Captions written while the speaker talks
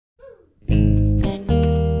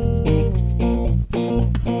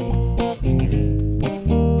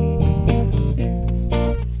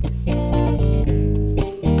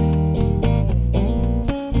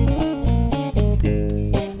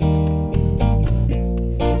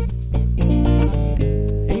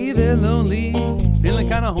feeling lonely, feeling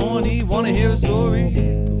kinda horny, wanna hear a story.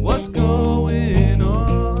 What's going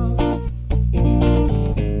on?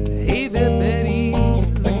 Hey there, Betty,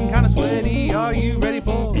 looking kinda sweaty. Are you ready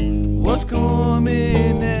for what's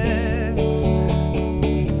coming next?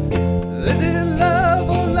 Is it love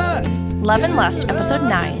or lust? Love and Lust, Episode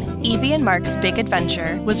 9, Evie and Mark's Big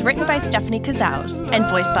Adventure, was written by Stephanie Kazaus and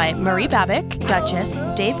voiced by Marie Babick, Duchess,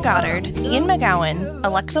 Dave Goddard, Ian McGowan,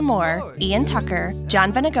 Alexa Moore, Ian Tucker,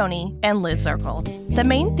 John Venegoni, and Liz Zirkle. The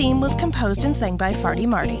main theme was composed and sang by Farty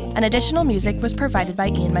Marty, and additional music was provided by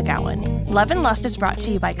Ian McGowan. Love and Lust is brought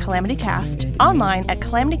to you by Calamity Cast, online at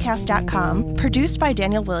calamitycast.com, produced by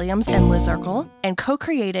Daniel Williams and Liz Zirkle, and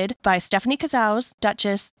co-created by Stephanie Kazaus,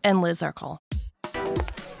 Duchess, and Liz Zirkle.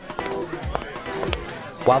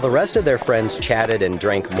 While the rest of their friends chatted and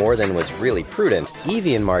drank more than was really prudent,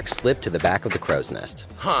 Evie and Mark slipped to the back of the crow's nest.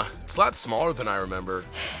 Huh, it's a lot smaller than I remember.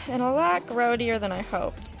 And a lot grodier than I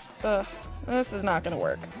hoped. Ugh, this is not gonna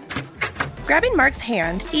work. Grabbing Mark's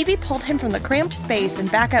hand, Evie pulled him from the cramped space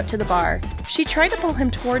and back out to the bar. She tried to pull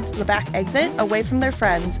him towards the back exit, away from their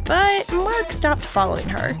friends, but Mark stopped following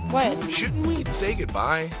her. What? Shouldn't we say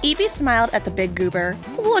goodbye? Evie smiled at the big goober.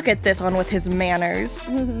 Look at this one with his manners.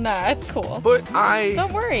 Nah, it's cool. But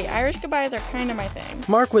Don't worry, Irish goodbyes are kind of my thing.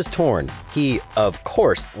 Mark was torn. He, of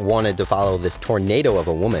course, wanted to follow this tornado of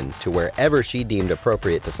a woman to wherever she deemed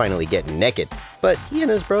appropriate to finally get naked. But he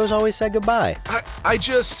and his bros always said goodbye.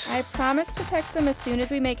 I promise to text them as soon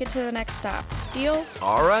as we make it to the next stop. Deal?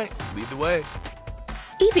 All right, lead the way.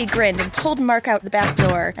 Evie grinned and pulled Mark out the back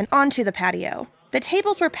door and onto the patio. The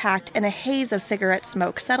tables were packed and a haze of cigarette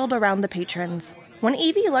smoke settled around the patrons. When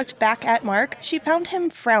Evie looked back at Mark, she found him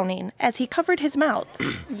frowning as he covered his mouth.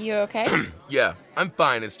 You okay? Yeah, I'm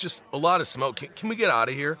fine. It's just a lot of smoke. Can we get out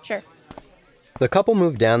of here? Sure. The couple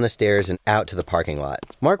moved down the stairs and out to the parking lot.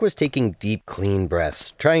 Mark was taking deep, clean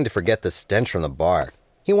breaths, trying to forget the stench from the bar.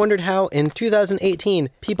 He wondered how, in 2018,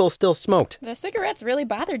 people still smoked. The cigarettes really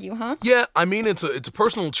bothered you, huh? Yeah, I mean, it's a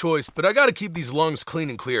personal choice, but I gotta keep these lungs clean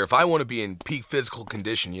and clear if I want to be in peak physical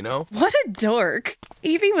condition, you know? What a dork.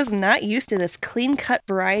 Evie was not used to this clean-cut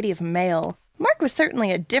variety of male. Mark was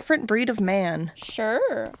certainly a different breed of man.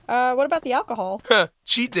 Sure. What about the alcohol?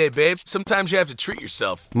 Cheat day, babe. Sometimes you have to treat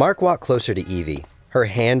yourself. Mark walked closer to Evie. Her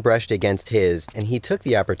hand brushed against his, and he took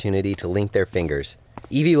the opportunity to link their fingers.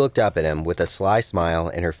 Evie looked up at him with a sly smile,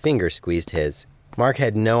 and her fingers squeezed his. Mark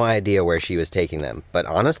had no idea where she was taking them, but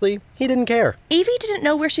honestly, he didn't care. Evie didn't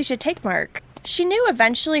know where she should take Mark. She knew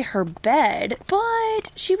eventually her bed,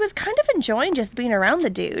 but she was kind of enjoying just being around the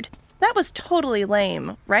dude. That was totally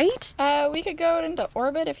lame, right? We could go into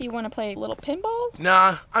orbit if you want to play a little pinball?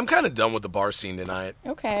 Nah, I'm kind of done with the bar scene tonight.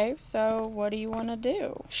 Okay, so what do you want to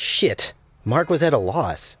do? Shit. Mark was at a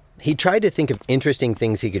loss. He tried to think of interesting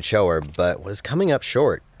things he could show her, but was coming up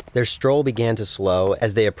short. Their stroll began to slow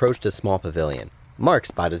as they approached a small pavilion. Mark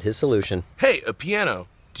spotted his solution. Hey, a piano.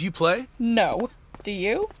 Do you play? No. Do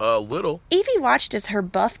you? A little. Evie watched as her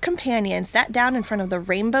buff companion sat down in front of the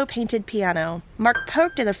rainbow-painted piano. Mark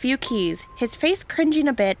poked at a few keys, his face cringing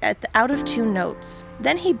a bit at the out-of-tune notes.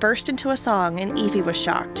 Then he burst into a song, and Evie was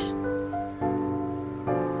shocked.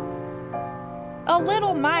 A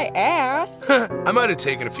little my ass. I might have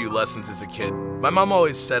taken a few lessons as a kid. My mom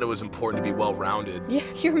always said it was important to be well-rounded. Yeah,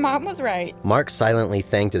 your mom was right. Mark silently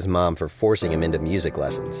thanked his mom for forcing him into music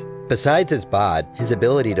lessons. Besides his bod, his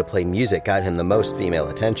ability to play music got him the most female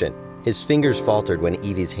attention. His fingers faltered when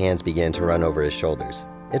Evie's hands began to run over his shoulders.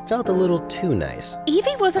 It felt a little too nice.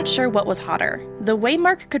 Evie wasn't sure what was hotter, the way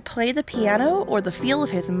Mark could play the piano or the feel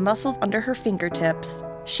of his muscles under her fingertips.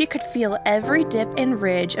 She could feel every dip and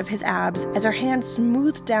ridge of his abs as her hand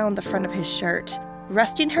smoothed down the front of his shirt.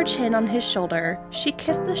 Resting her chin on his shoulder, she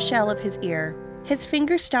kissed the shell of his ear. His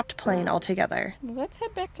fingers stopped playing altogether. Let's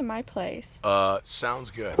head back to my place.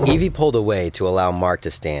 Sounds good. Evie pulled away to allow Mark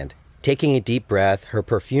to stand. Taking a deep breath, her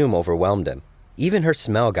perfume overwhelmed him. Even her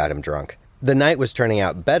smell got him drunk. The night was turning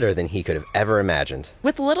out better than he could have ever imagined.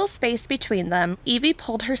 With little space between them, Evie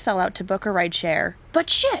pulled her cell out to book a rideshare. But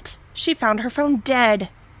shit! She found her phone dead.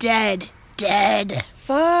 Dead.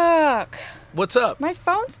 Fuck. What's up? My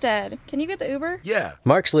phone's dead. Can you get the Uber? Yeah.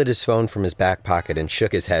 Mark slid his phone from his back pocket and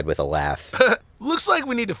shook his head with a laugh. Looks like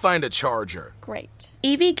we need to find a charger. Great.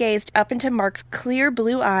 Evie gazed up into Mark's clear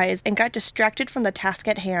blue eyes and got distracted from the task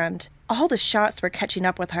at hand. All the shots were catching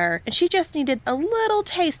up with her, and she just needed a little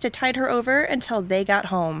taste to tide her over until they got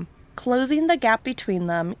home. Closing the gap between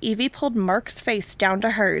them, Evie pulled Mark's face down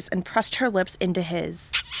to hers and pressed her lips into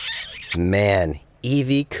his. Man,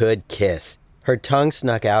 Evie could kiss. Her tongue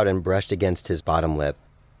snuck out and brushed against his bottom lip.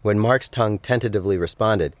 When Mark's tongue tentatively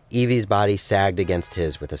responded, Evie's body sagged against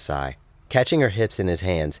his with a sigh. Catching her hips in his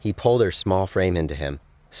hands, he pulled her small frame into him.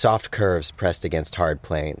 Soft curves pressed against hard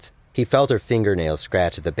planes. He felt her fingernails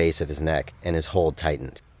scratch at the base of his neck, and his hold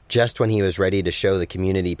tightened. Just when he was ready to show the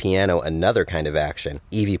community piano another kind of action,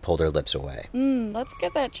 Evie pulled her lips away. Let's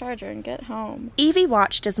get that charger and get home. Evie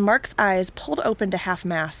watched as Mark's eyes pulled open to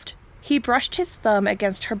half-mast. He brushed his thumb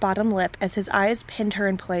against her bottom lip as his eyes pinned her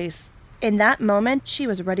in place. In that moment, she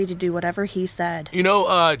was ready to do whatever he said. You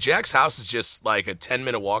know, Jack's house is just like a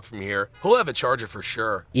 10-minute walk from here. He'll have a charger for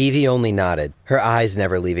sure. Evie only nodded, her eyes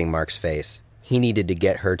never leaving Mark's face. He needed to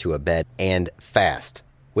get her to a bed, and fast.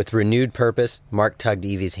 With renewed purpose, Mark tugged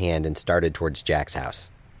Evie's hand and started towards Jack's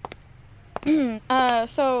house.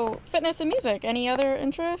 So, fitness and music. Any other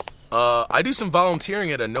interests? I do some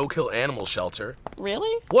volunteering at a no-kill animal shelter.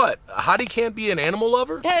 Really? What? A hottie can't be an animal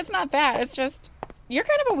lover? Yeah, it's not that. It's just, you're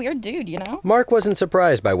kind of a weird dude, you know? Mark wasn't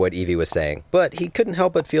surprised by what Evie was saying, but he couldn't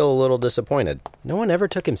help but feel a little disappointed. No one ever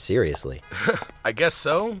took him seriously. I guess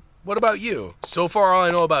so. What about you? So far, all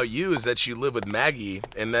I know about you is that you live with Maggie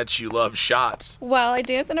and that you love shots. Well, I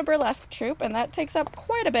dance in a burlesque troupe, and that takes up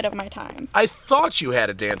quite a bit of my time. I thought you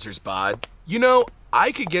had a dancer's bod. You know,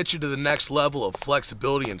 I could get you to the next level of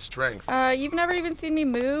flexibility and strength. You've never even seen me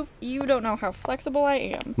move. You don't know how flexible I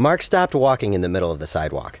am. Mark stopped walking in the middle of the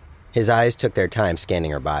sidewalk. His eyes took their time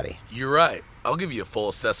scanning her body. You're right. I'll give you a full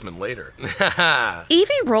assessment later.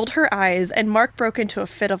 Evie rolled her eyes and Mark broke into a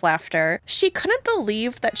fit of laughter. She couldn't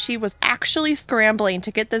believe that she was actually scrambling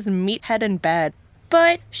to get this meathead in bed.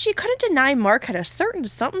 But she couldn't deny Mark had a certain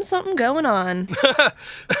something going on.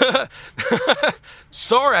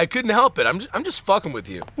 Sorry, I couldn't help it. I'm just fucking with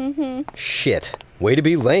you. Shit. Way to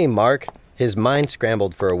be lame, Mark. His mind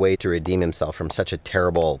scrambled for a way to redeem himself from such a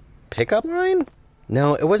terrible pickup line?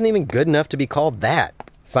 No, it wasn't even good enough to be called that.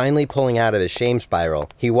 Finally pulling out of his shame spiral,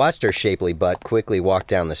 he watched her shapely butt quickly walk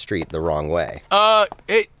down the street the wrong way.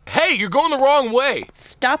 Hey, you're going the wrong way.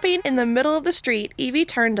 Stopping in the middle of the street, Evie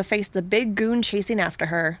turned to face the big goon chasing after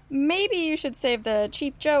her. Maybe you should save the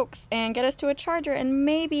cheap jokes and get us to a charger and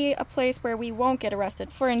maybe a place where we won't get arrested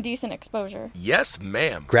for indecent exposure. Yes,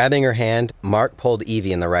 ma'am. Grabbing her hand, Mark pulled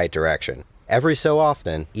Evie in the right direction. Every so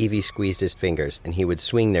often, Evie squeezed his fingers and he would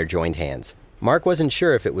swing their joined hands. Mark wasn't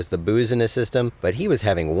sure if it was the booze in his system, but he was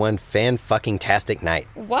having one fan-fucking-tastic night.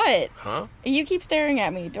 What? Huh? You keep staring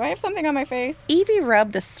at me. Do I have something on my face? Evie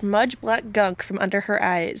rubbed a smudge black gunk from under her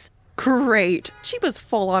eyes. Great. She was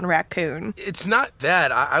full on raccoon. It's not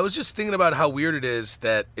that. I was just thinking about how weird it is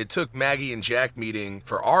that it took Maggie and Jack meeting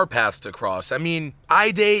for our paths to cross. I mean,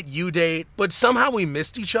 I date, you date, but somehow we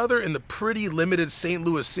missed each other in the pretty limited St.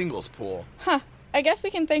 Louis singles pool. Huh. I guess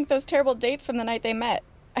we can thank those terrible dates from the night they met.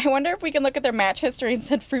 I wonder if we can look at their match history and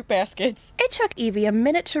send fruit baskets. It took Evie a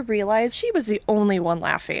minute to realize she was the only one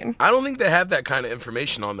laughing. I don't think they have that kind of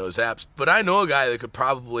information on those apps, but I know a guy that could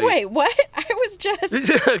probably... Wait, what? I was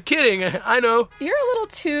just... Kidding, I know. You're a little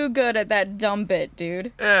too good at that dumb bit,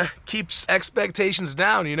 dude. Keeps expectations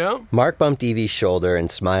down, you know? Mark bumped Evie's shoulder and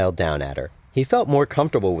smiled down at her. He felt more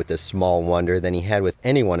comfortable with this small wonder than he had with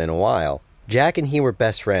anyone in a while. Jack and he were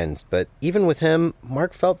best friends, but even with him,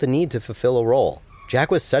 Mark felt the need to fulfill a role. Jack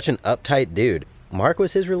was such an uptight dude. Mark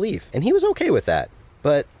was his relief, and he was okay with that.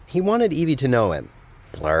 But he wanted Evie to know him.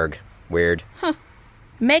 Blurg. Weird. Huh.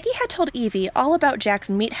 Maggie had told Evie all about Jack's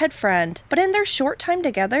meathead friend, but in their short time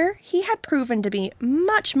together, he had proven to be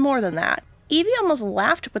much more than that. Evie almost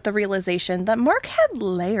laughed with the realization that Mark had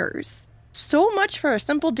layers. So much for a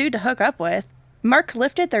simple dude to hook up with. Mark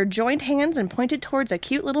lifted their joined hands and pointed towards a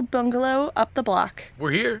cute little bungalow up the block.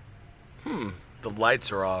 We're here. The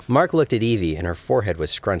lights are off. Mark looked at Evie, and her forehead was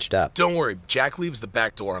scrunched up. Don't worry, Jack leaves the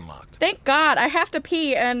back door unlocked. Thank God, I have to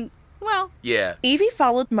pee and, well... Yeah. Evie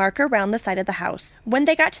followed Mark around the side of the house. When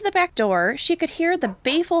they got to the back door, she could hear the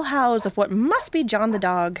bayful howls of what must be John the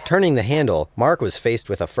dog. Turning the handle, Mark was faced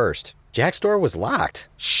with a first. Jack's door was locked.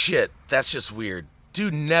 Shit, that's just weird.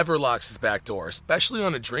 Dude never locks his back door, especially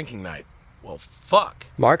on a drinking night. Well, fuck.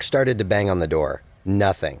 Mark started to bang on the door.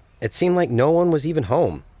 Nothing. It seemed like no one was even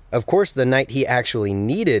home. Of course, the night he actually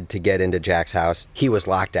needed to get into Jack's house, he was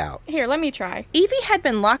locked out. Here, let me try. Evie had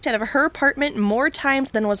been locked out of her apartment more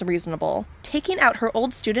times than was reasonable. Taking out her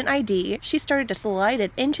old student ID, she started to slide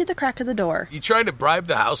it into the crack of the door. You trying to bribe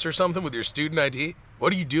the house or something with your student ID?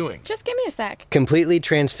 What are you doing? Just give me a sec. Completely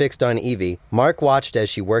transfixed on Evie, Mark watched as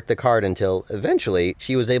she worked the card until, eventually,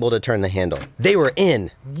 she was able to turn the handle. They were in!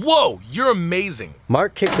 Whoa, you're amazing!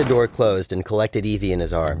 Mark kicked the door closed and collected Evie in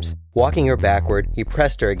his arms. Walking her backward, he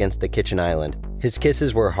pressed her against the kitchen island. His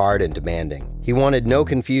kisses were hard and demanding. He wanted no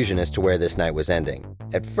confusion as to where this night was ending.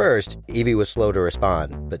 At first, Evie was slow to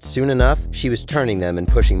respond, but soon enough, she was turning them and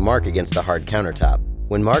pushing Mark against the hard countertop.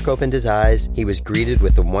 When Mark opened his eyes, he was greeted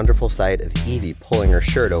with the wonderful sight of Evie pulling her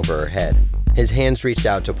shirt over her head. His hands reached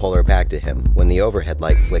out to pull her back to him when the overhead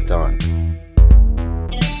light flicked on.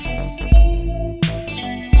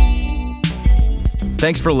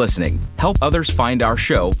 Thanks for listening. Help others find our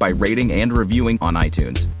show by rating and reviewing on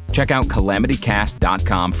iTunes. Check out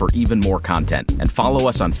calamitycast.com for even more content, and follow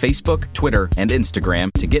us on Facebook, Twitter, and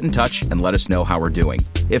Instagram to get in touch and let us know how we're doing.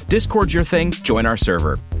 If Discord's your thing, join our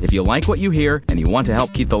server. If you like what you hear and you want to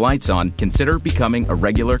help keep the lights on, consider becoming a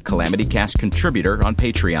regular Calamity Cast contributor on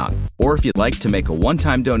Patreon. Or if you'd like to make a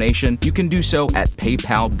one-time donation, you can do so at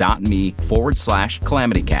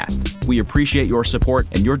paypal.me/calamitycast. We appreciate your support,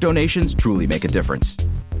 and your donations truly make a difference.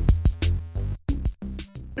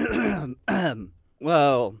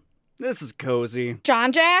 Well, this is cozy.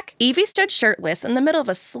 John Jack? Evie stood shirtless in the middle of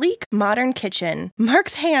a sleek, modern kitchen,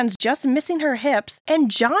 Mark's hands just missing her hips,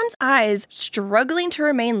 and John's eyes struggling to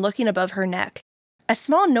remain looking above her neck. A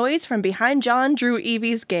small noise from behind John drew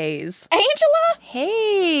Evie's gaze. Angela?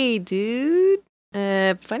 Hey, dude.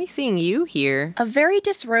 Funny seeing you here. A very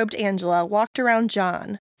disrobed Angela walked around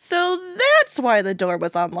John. So that's why the door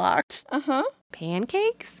was unlocked. Uh-huh.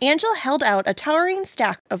 Pancakes? Angela held out a towering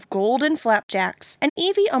stack of golden flapjacks, and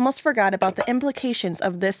Evie almost forgot about the implications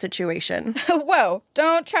of this situation. Whoa,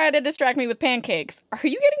 don't try to distract me with pancakes. Are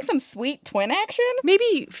you getting some sweet twin action?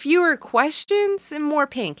 Maybe fewer questions and more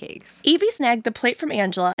pancakes. Evie snagged the plate from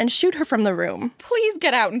Angela and shooed her from the room. Please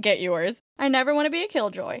get out and get yours. I never want to be a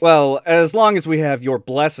killjoy. Well, as long as we have your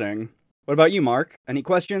blessing. What about you, Mark? Any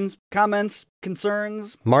questions, comments,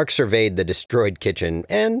 concerns? Mark surveyed the destroyed kitchen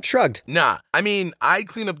and shrugged. Nah, I mean, I'd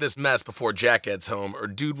clean up this mess before Jack gets home, or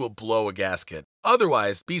dude will blow a gasket.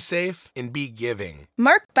 Otherwise, be safe and be giving.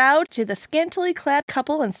 Mark bowed to the scantily clad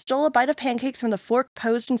couple and stole a bite of pancakes from the fork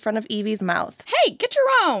posed in front of Evie's mouth. Hey, get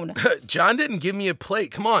your own! John didn't give me a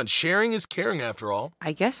plate. Come on, sharing is caring after all.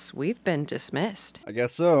 I guess we've been dismissed. I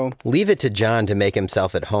guess so. Leave it to John to make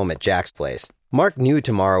himself at home at Jack's place. Mark knew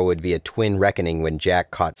tomorrow would be a twin reckoning when Jack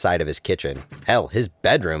caught sight of his kitchen. Hell, his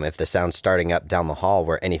bedroom if the sound starting up down the hall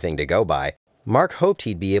were anything to go by. Mark hoped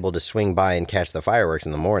he'd be able to swing by and catch the fireworks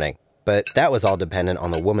in the morning. But that was all dependent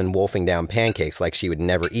on the woman wolfing down pancakes like she would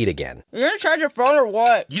never eat again. You're gonna charge your phone or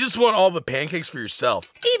what? You just want all the pancakes for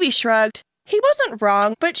yourself. Evie shrugged. He wasn't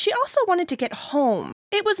wrong, but she also wanted to get home.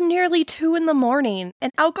 It was nearly 2 a.m,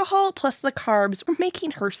 and alcohol plus the carbs were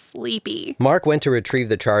making her sleepy. Mark went to retrieve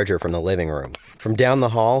the charger from the living room. From down the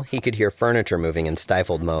hall, he could hear furniture moving in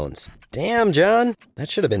stifled moans. Damn, John, that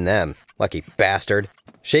should have been them. Lucky bastard.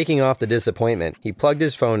 Shaking off the disappointment, he plugged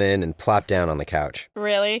his phone in and plopped down on the couch.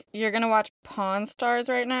 Really? You're gonna watch Pawn Stars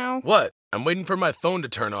right now? What? I'm waiting for my phone to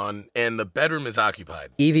turn on, and the bedroom is occupied.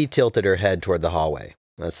 Evie tilted her head toward the hallway,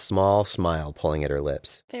 a small smile pulling at her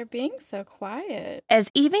lips. They're being so quiet.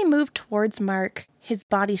 As Evie moved towards Mark, his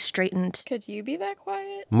body straightened. Could you be that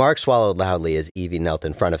quiet? Mark swallowed loudly as Evie knelt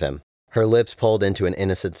in front of him. Her lips pulled into an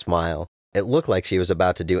innocent smile. It looked like she was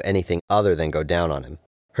about to do anything other than go down on him.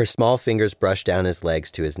 Her small fingers brushed down his legs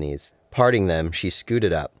to his knees. Parting them, she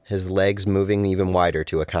scooted up, his legs moving even wider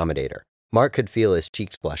to accommodate her. Mark could feel his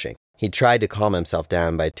cheeks blushing. He tried to calm himself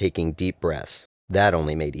down by taking deep breaths. That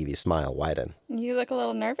only made Evie's smile widen. You look a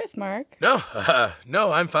little nervous, Mark. No,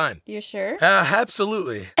 I'm fine. You sure?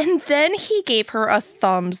 Absolutely. And then he gave her a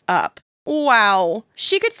thumbs up. Wow.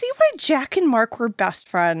 She could see why Jack and Mark were best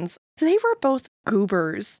friends. They were both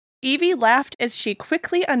goobers. Evie laughed as she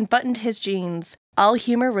quickly unbuttoned his jeans. All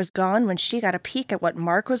humor was gone when she got a peek at what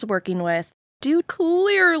Mark was working with. Dude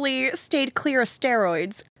clearly stayed clear of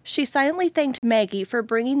steroids. She silently thanked Maggie for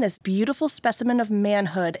bringing this beautiful specimen of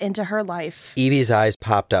manhood into her life. Evie's eyes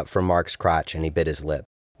popped up from Mark's crotch and he bit his lip.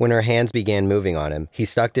 When her hands began moving on him, he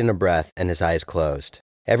sucked in a breath and his eyes closed.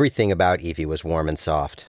 Everything about Evie was warm and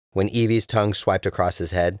soft. When Evie's tongue swiped across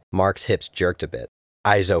his head, Mark's hips jerked a bit.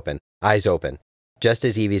 Eyes open, eyes open. Just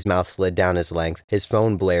as Evie's mouth slid down his length, his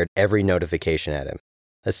phone blared every notification at him.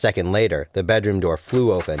 A second later, the bedroom door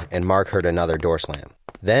flew open and Mark heard another door slam.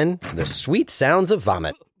 Then, the sweet sounds of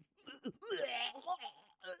vomit.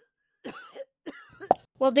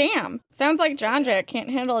 Well, damn. Sounds like John Jack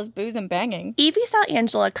can't handle his booze and banging. Evie saw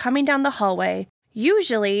Angela coming down the hallway.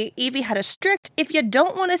 Usually, Evie had a strict, if you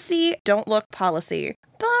don't want to see, don't look policy.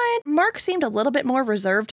 But Mark seemed a little bit more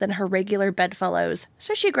reserved than her regular bedfellows,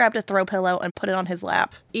 so she grabbed a throw pillow and put it on his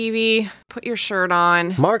lap. Evie, put your shirt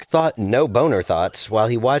on. Mark thought no boner thoughts while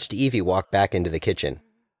he watched Evie walk back into the kitchen.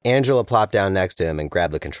 Angela plopped down next to him and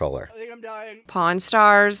grabbed the controller. I think I'm dying. Pawn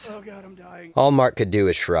Stars. Oh god, I'm dying. All Mark could do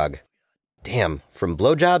is shrug. Damn, from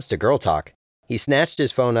blowjobs to girl talk. He snatched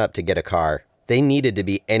his phone up to get a car. They needed to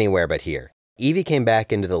be anywhere but here. Evie came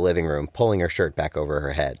back into the living room, pulling her shirt back over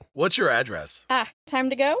her head. What's your address?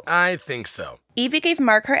 Time to go? I think so. Evie gave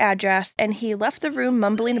Mark her address, and he left the room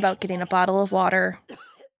mumbling about getting a bottle of water.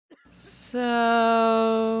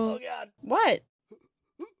 So... What?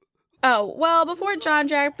 Oh, well, before John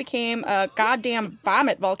Jack became a goddamn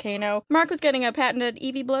vomit volcano, Mark was getting a patented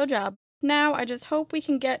Evie blowjob. Now, I just hope we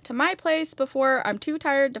can get to my place before I'm too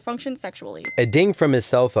tired to function sexually. A ding from his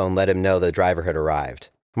cell phone let him know the driver had arrived.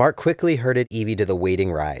 Mark quickly herded Evie to the waiting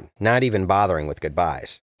ride, not even bothering with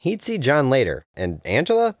goodbyes. He'd see John later, and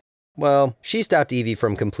Angela? Well, she stopped Evie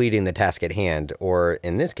from completing the task at hand, or,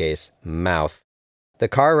 in this case, mouth. The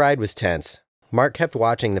car ride was tense. Mark kept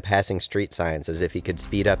watching the passing street signs as if he could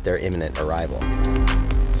speed up their imminent arrival.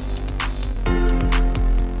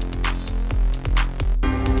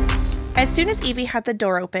 As soon as Evie had the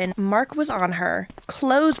door open, Mark was on her.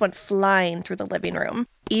 Clothes went flying through the living room.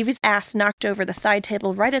 Evie's ass knocked over the side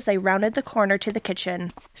table right as they rounded the corner to the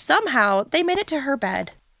kitchen. Somehow, they made it to her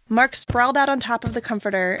bed. Mark sprawled out on top of the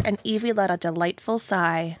comforter, and Evie let a delightful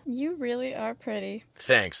sigh. You really are pretty.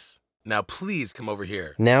 Thanks. Now please come over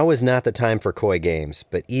here. Now was not the time for coy games,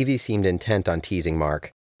 but Evie seemed intent on teasing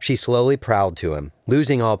Mark. She slowly prowled to him.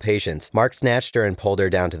 Losing all patience, Mark snatched her and pulled her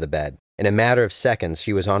down to the bed. In a matter of seconds,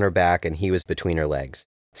 she was on her back and he was between her legs.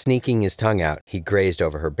 Sneaking his tongue out, he grazed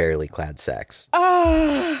over her barely clad sex.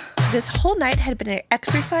 This whole night had been an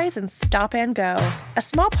exercise in stop and go. A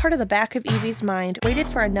small part of the back of Evie's mind waited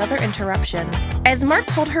for another interruption. As Mark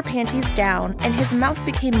pulled her panties down and his mouth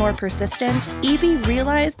became more persistent, Evie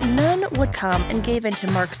realized none would come and gave in to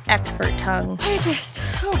Mark's expert tongue.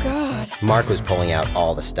 Oh God. Mark was pulling out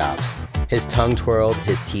all the stops. His tongue twirled,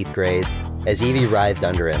 his teeth grazed. As Evie writhed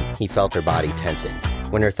under him, he felt her body tensing.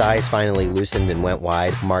 When her thighs finally loosened and went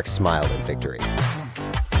wide, Mark smiled in victory. I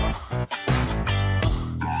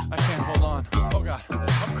can't hold on. Oh, God.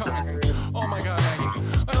 I'm coming. Oh, my God,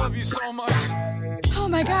 Maggie. I love you so much. Oh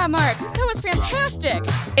my God, Mark. That was fantastic.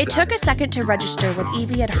 It took a second to register when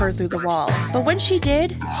Evie had heard through the wall. But when she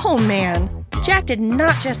did, oh man, Jack did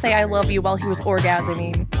not just say I love you while he was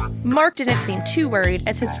orgasming. Mark didn't seem too worried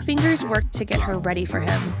as his fingers worked to get her ready for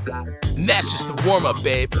him. And that's just the warm-up,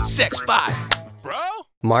 babe. Sex 5. Bro?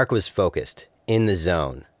 Mark was focused, in the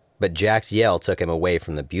zone, but Jack's yell took him away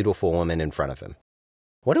from the beautiful woman in front of him.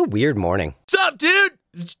 What a weird morning. What's up, dude?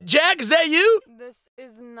 Jack, is that you? This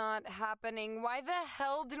is not happening. Why the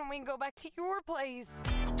hell didn't we go back to your place?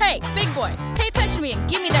 Hey, big boy, pay attention to me and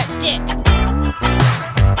give me that dick.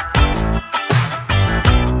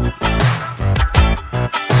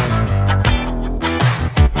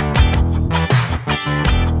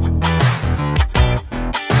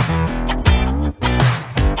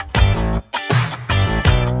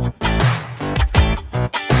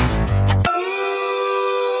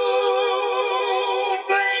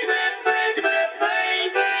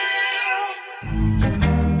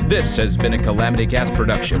 This has been a Calamity Cast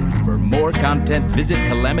production. For more content, visit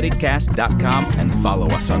calamitycast.com and follow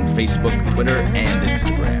us on Facebook, Twitter, and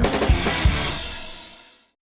Instagram.